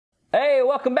Hey,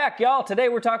 welcome back, y'all. Today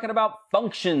we're talking about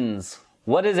functions.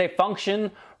 What is a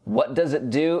function? What does it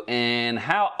do? And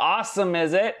how awesome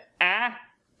is it?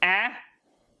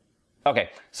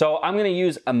 Okay, so I'm going to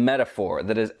use a metaphor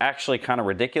that is actually kind of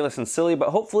ridiculous and silly, but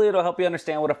hopefully it'll help you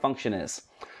understand what a function is.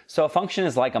 So a function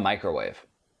is like a microwave.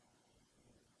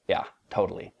 Yeah,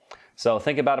 totally. So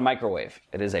think about a microwave.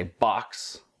 It is a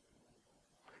box,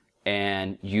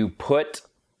 and you put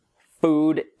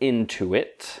food into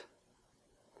it,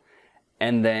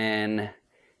 and then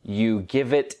you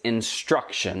give it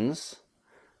instructions,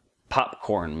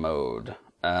 popcorn mode,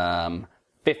 50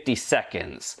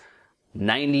 seconds,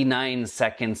 99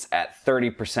 seconds at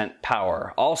 30%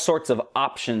 power, all sorts of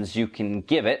options you can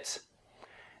give it.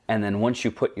 And then once you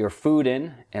put your food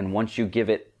in and once you give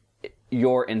it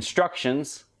your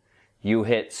instructions, you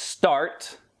hit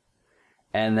start,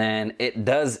 and then it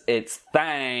does its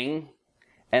thing,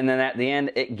 and then at the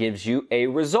end it gives you a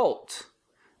result.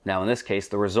 Now in this case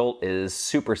the result is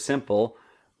super simple,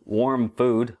 warm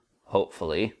food,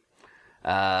 hopefully.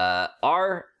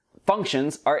 Our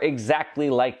functions are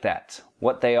exactly like that.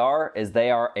 What they are is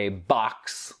they are a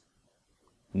box,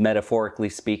 metaphorically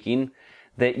speaking,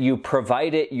 that you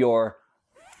provide it your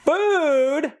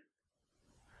food,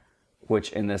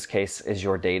 which in this case is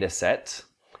your data set,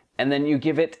 and then you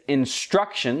give it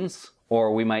instructions,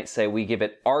 or we might say we give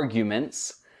it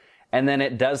arguments, and then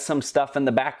it does some stuff in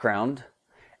the background,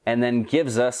 and then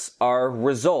gives us our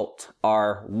result,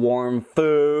 our warm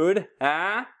food,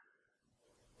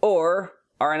 or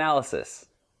our analysis.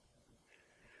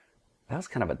 That was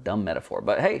kind of a dumb metaphor,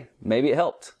 but hey, maybe it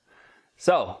helped.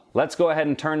 So let's go ahead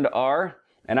and turn to R,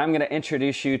 and I'm going to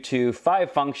introduce you to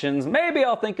 5 functions. Maybe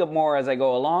I'll think of more as I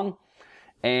go along.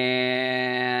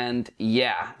 And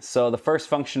yeah, so the first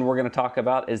function we're going to talk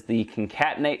about is the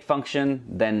concatenate function,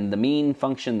 then the mean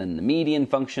function, then the median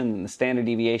function, then the standard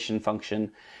deviation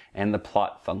function, and the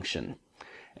plot function.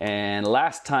 And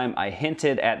last time I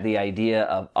hinted at the idea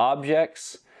of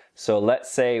objects. So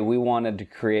let's say we wanted to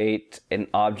create an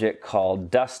object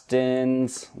called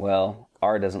Dustin's. Well,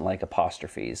 R doesn't like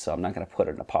apostrophes, so I'm not going to put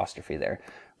an apostrophe there.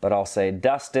 But I'll say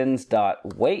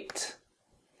Dustin's.weight.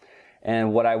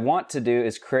 And what I want to do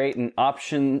is create an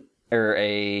option or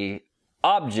a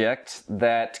object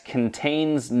that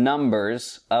contains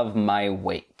numbers of my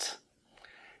weight.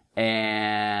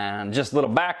 And just a little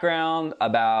background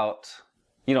about,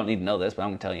 you don't need to know this, but I'm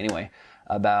going to tell you anyway.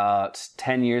 About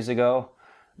 10 years ago,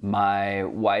 my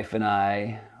wife and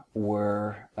I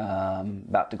were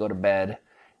about to go to bed,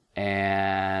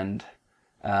 and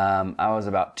I was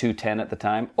about 210 at the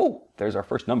time. Oh, there's our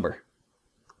first number.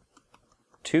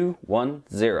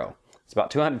 210. It's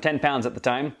about 210 pounds at the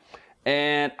time.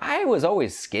 And I was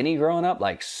always skinny growing up,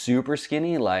 like super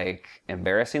skinny, like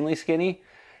embarrassingly skinny.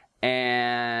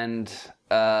 And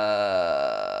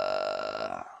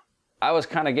I was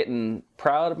kind of getting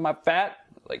proud of my fat.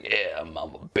 Like, yeah, I'm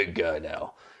a big guy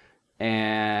now.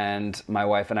 And my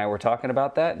wife and I were talking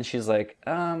about that, and she's like,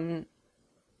 how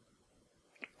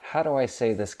do I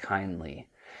say this kindly?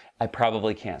 I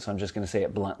probably can't, so I'm just going to say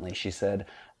it bluntly. She said,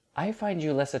 I find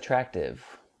you less attractive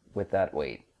with that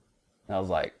weight. And I was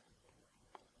like,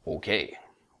 okay,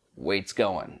 weight's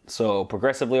going. So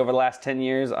progressively over the last 10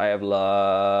 years, I have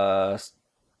lost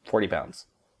 40 pounds.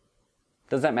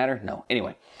 Does that matter? No.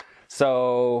 Anyway,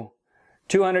 so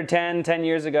 210 10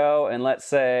 years ago, and let's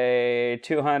say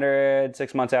 200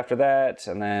 6 months after that,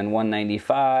 and then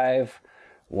 195,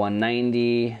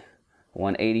 190,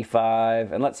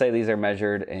 185, and let's say these are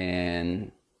measured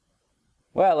in,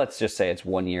 well, let's just say it's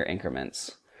 1 year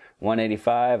increments.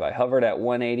 185, I hovered at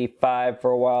 185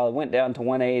 for a while, it went down to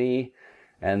 180,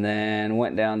 and then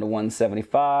went down to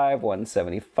 175,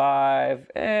 175,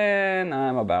 and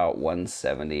I'm about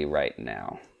 170 right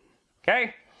now.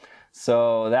 Okay?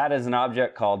 So that is an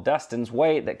object called Dustin's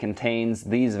weight that contains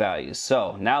these values.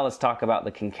 So now let's talk about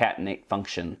the concatenate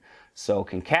function. So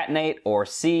concatenate, or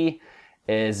C,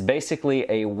 is basically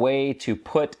a way to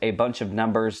put a bunch of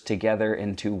numbers together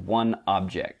into one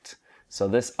object. So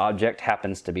this object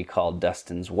happens to be called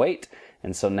Dustin's weight.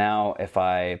 And so now if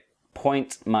I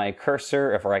point my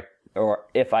cursor,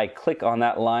 if I click on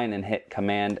that line and hit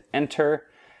Command Enter,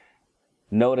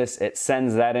 notice it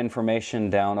sends that information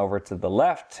down over to the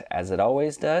left, as it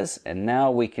always does. And now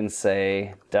we can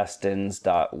say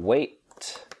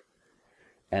Dustin's.weight,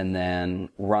 and then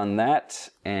run that,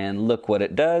 and look what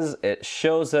it does. It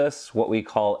shows us what we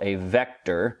call a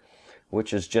vector,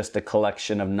 which is just a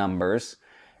collection of numbers.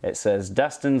 It says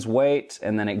Dustin's weight,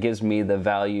 and then it gives me the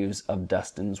values of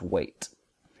Dustin's weight.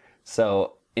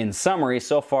 So in summary,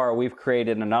 so far we've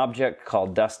created an object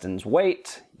called Dustin's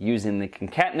weight using the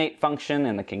concatenate function,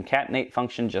 and the concatenate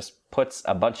function just puts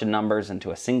a bunch of numbers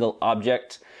into a single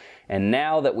object. And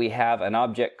now that we have an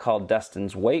object called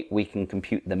Dustin's weight, we can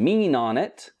compute the mean on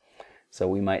it. So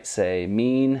we might say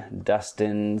mean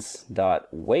Dustin's dot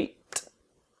weight.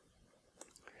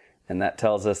 And that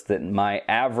tells us that my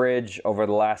average over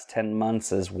the last 10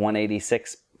 months is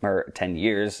 186, or 10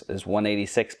 years is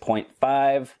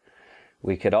 186.5.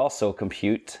 We could also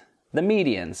compute the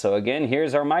median. So again,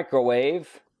 here's our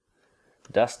microwave,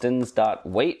 Dustin's dot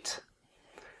weight.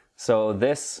 So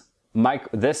this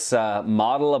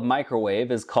model of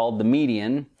microwave is called the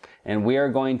median, and we are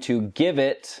going to give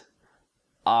it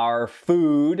our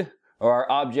food, or our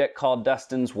object called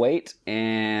Dustin's weight,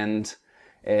 and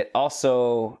it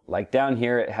also, like down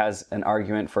here, it has an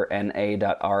argument for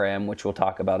na.rm, which we'll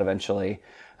talk about eventually.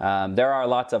 There are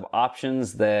lots of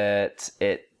options that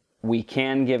we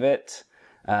can give it,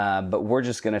 but we're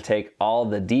just going to take all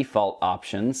the default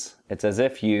options. It's as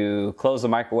if you close the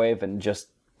microwave and just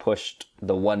pushed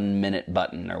the 1 minute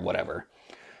button or whatever.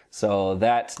 So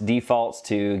that defaults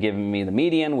to giving me the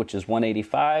median, which is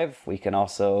 185. We can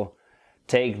also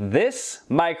take this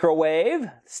microwave,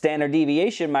 standard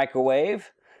deviation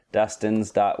microwave,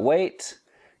 Dustin's dot weight,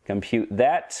 compute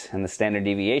that, and the standard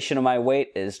deviation of my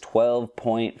weight is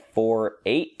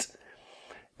 12.48.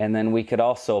 And then we could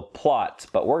also plot,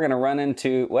 but we're going to run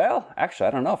into, well, actually,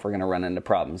 I don't know if we're going to run into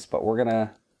problems, but we're going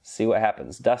to see what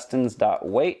happens. Dustin's dot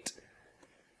weight,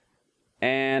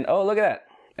 and oh, look at that.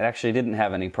 It actually didn't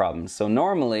have any problems. So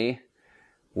normally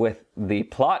with the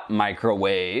plot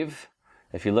microwave,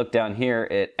 if you look down here,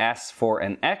 it asks for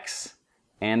an X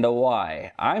and a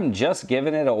Y. I'm just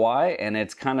giving it a Y, and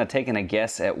it's kind of taking a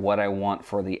guess at what I want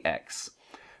for the X.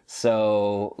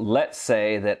 So let's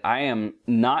say that I am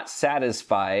not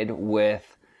satisfied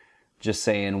with just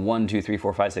saying 1, 2, 3,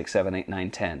 4, 5, 6, 7, 8,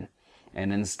 9, 10.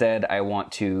 And instead I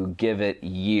want to give it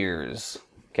years,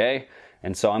 okay?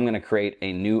 And so I'm going to create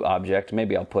a new object.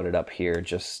 Maybe I'll put it up here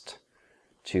just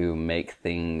to make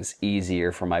things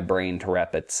easier for my brain to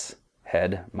wrap its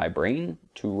head. My brain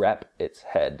to wrap its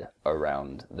head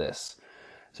around this.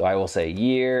 So I will say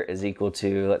year is equal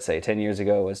to, let's say 10 years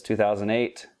ago was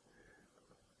 2008.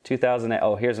 2008,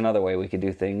 oh, here's another way we could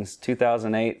do things.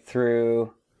 2008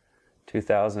 through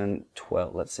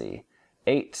 2012, let's see.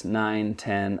 8, 9,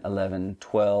 10, 11,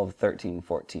 12, 13,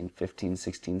 14, 15,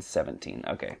 16, 17.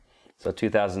 Okay. So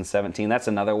 2017, that's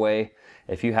another way.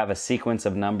 If you have a sequence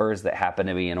of numbers that happen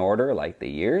to be in order, like the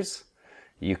years,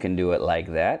 you can do it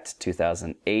like that.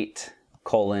 2008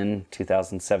 colon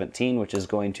 2017, which is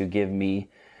going to give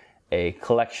me a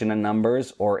collection of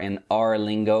numbers, or in R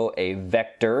lingo, a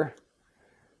vector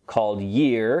called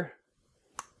year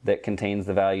that contains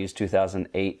the values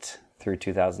 2008 through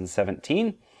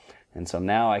 2017. And so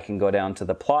now I can go down to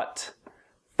the plot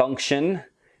function,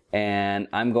 and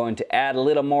I'm going to add a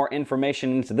little more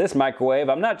information into this microwave.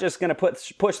 I'm not just going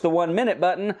to push the 1 minute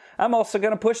button. I'm also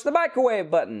going to push the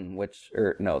microwave button,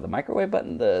 the microwave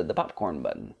button, the popcorn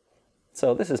button.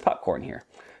 So this is popcorn here.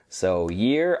 So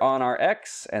year on our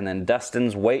X, and then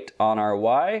Dustin's weight on our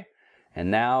Y. And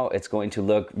now it's going to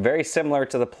look very similar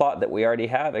to the plot that we already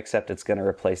have, except it's going to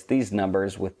replace these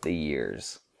numbers with the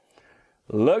years.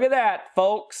 Look at that,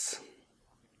 folks.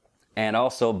 And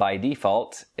also by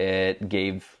default, it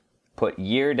put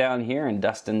year down here and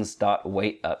Dustin's dot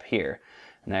weight up here.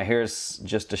 Now here's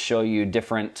just to show you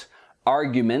different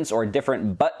arguments or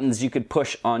different buttons you could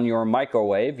push on your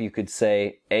microwave. You could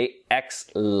say X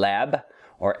lab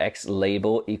or X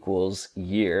label equals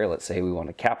year. Let's say we want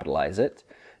to capitalize it.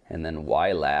 And then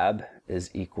Y lab is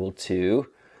equal to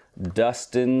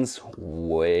Dustin's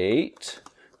weight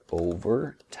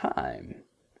over time.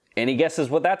 Any guesses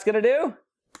what that's going to do?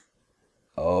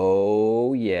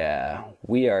 Oh yeah,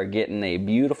 we are getting a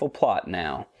beautiful plot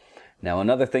now. Now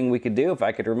another thing we could do, if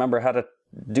I could remember how to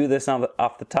do this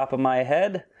off the top of my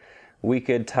head, we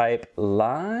could type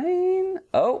line.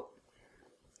 Oh,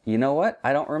 you know what?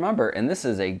 I don't remember. And this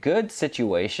is a good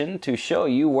situation to show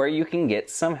you where you can get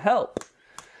some help.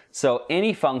 So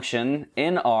any function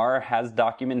in R has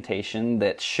documentation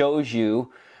that shows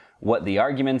you what the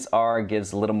arguments are,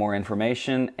 gives a little more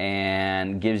information,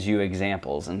 and gives you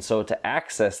examples. And so to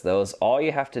access those, all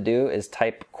you have to do is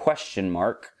type question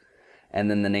mark and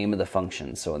then the name of the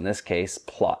function. So in this case,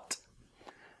 plot.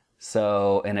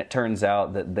 So, and it turns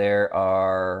out that there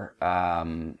are,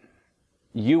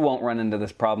 you won't run into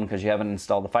this problem because you haven't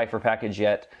installed the Pfeiffer package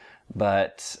yet,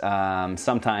 but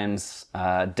sometimes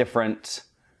different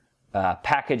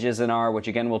packages in R, which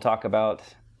again we'll talk about,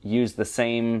 use the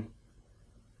same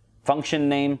function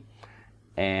name,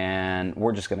 and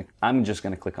I'm just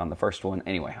gonna click on the first one.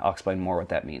 Anyway, I'll explain more what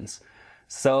that means.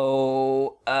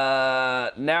 So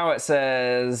now it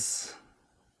says,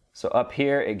 so up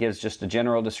here it gives just a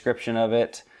general description of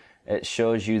it. It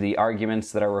shows you the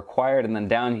arguments that are required, and then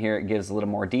down here it gives a little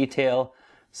more detail.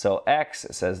 So X,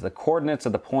 it says the coordinates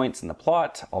of the points in the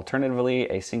plot, alternatively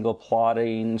a single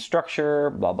plotting structure,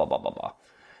 blah, blah, blah, blah,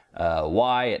 blah.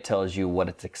 Y, it tells you what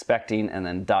it's expecting, and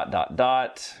then dot, dot,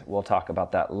 dot. We'll talk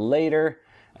about that later.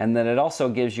 And then it also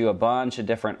gives you a bunch of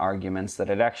different arguments that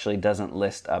it actually doesn't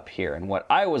list up here. And what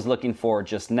I was looking for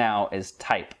just now is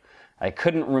type. I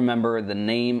couldn't remember the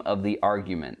name of the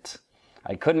argument.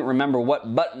 I couldn't remember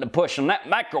what button to push on that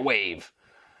microwave.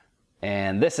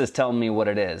 And this is telling me what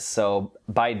it is. So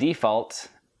by default,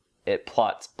 it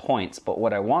plots points. But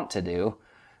what I want to do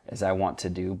is I want to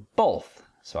do both.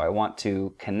 So I want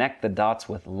to connect the dots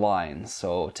with lines.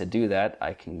 So to do that,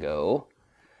 I can go,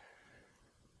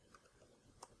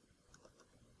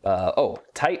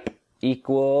 type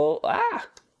equals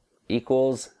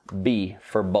B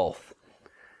for both.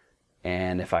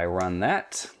 And if I run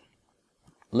that,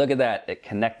 look at that, it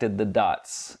connected the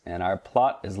dots, and our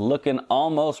plot is looking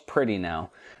almost pretty now.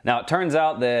 Now it turns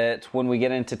out that when we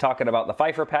get into talking about the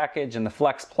Pfeiffer package and the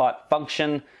flex plot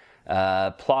function,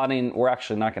 plotting, we're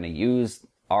actually not going to use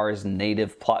R's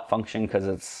native plot function because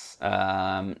it's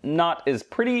not as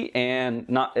pretty and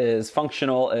not as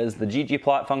functional as the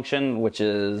ggplot function, which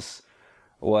is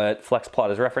what FlexPlot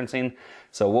is referencing.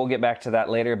 So we'll get back to that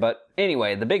later. But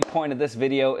anyway, the big point of this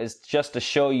video is just to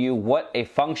show you what a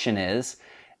function is,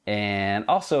 and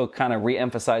also kind of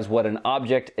re-emphasize what an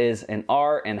object is in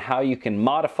R and how you can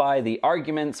modify the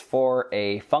arguments for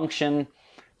a function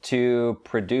to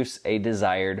produce a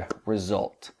desired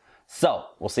result. So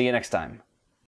we'll see you next time.